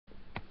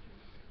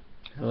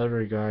Hello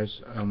there, guys.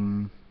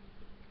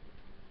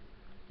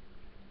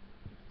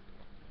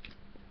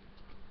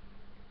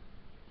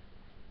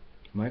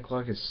 My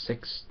clock is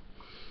 6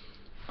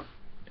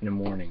 in the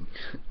morning.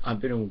 I've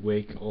been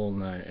awake all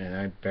night and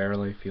I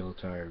barely feel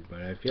tired,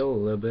 but I feel a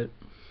little bit.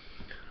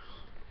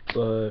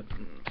 But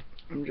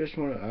I just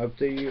want to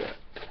update you.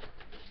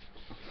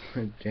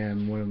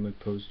 Damn, one of my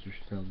posters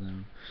fell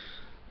down.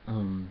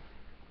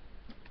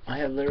 I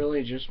have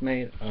literally just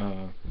made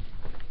a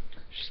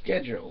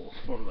schedule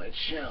for my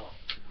channel.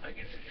 I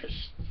can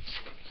just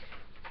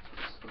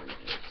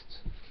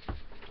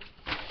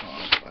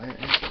I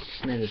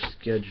just made a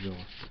schedule.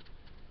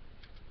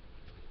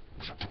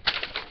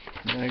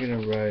 I'm not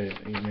gonna write it,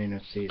 you may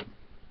not see it.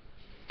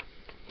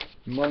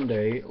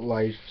 Monday,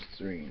 live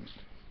stream.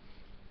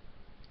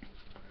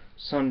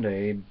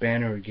 Sunday,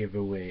 banner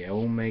giveaway. I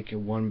will make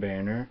one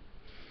banner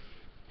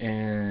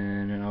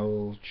and I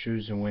will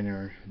choose a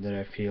winner that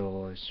I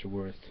feel is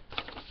worth.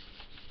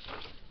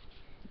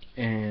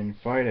 And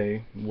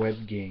Friday,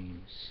 web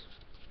games.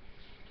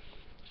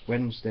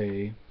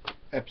 Wednesday,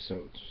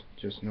 episodes,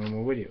 just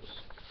normal videos.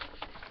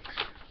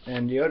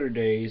 And the other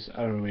days,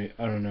 I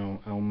don't know.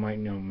 I might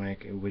not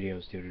make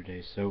videos the other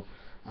days. So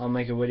I'll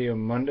make a video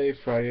Monday,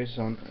 Friday,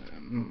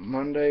 Sunday,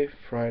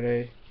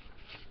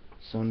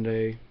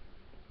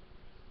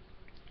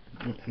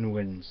 and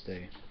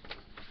Wednesday.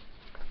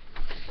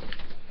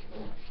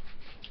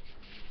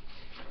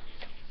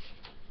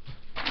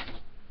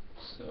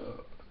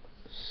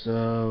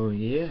 So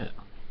yeah.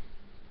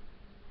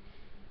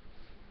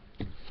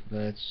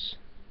 That's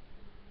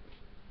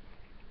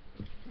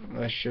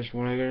just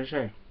what I gotta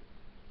say.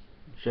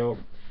 So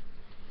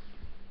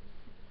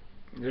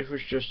this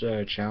was just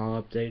a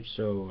channel update,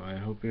 so I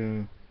hope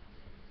you're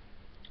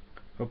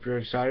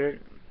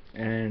excited.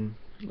 And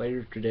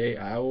later today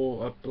I will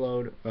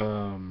upload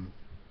a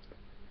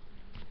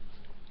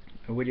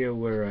video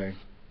where I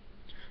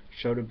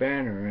show the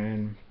banner,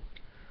 and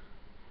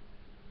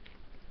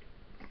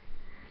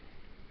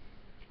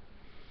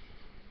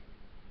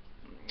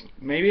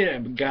maybe the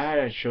guy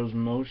that shows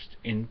most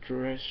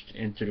interest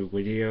into the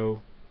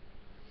video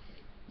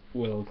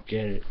will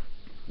get it.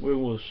 We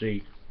will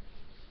see.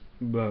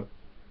 But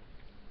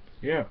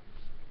yeah,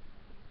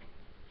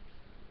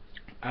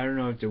 I don't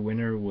know if the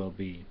winner will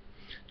be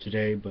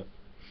today, but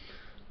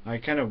I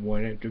kind of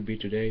want it to be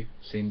today,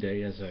 same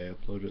day as I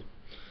uploaded.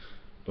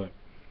 But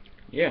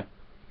yeah,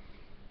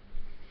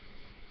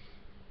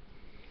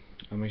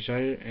 I'm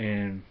excited,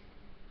 and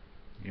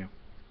yeah,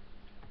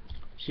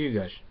 see you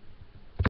guys.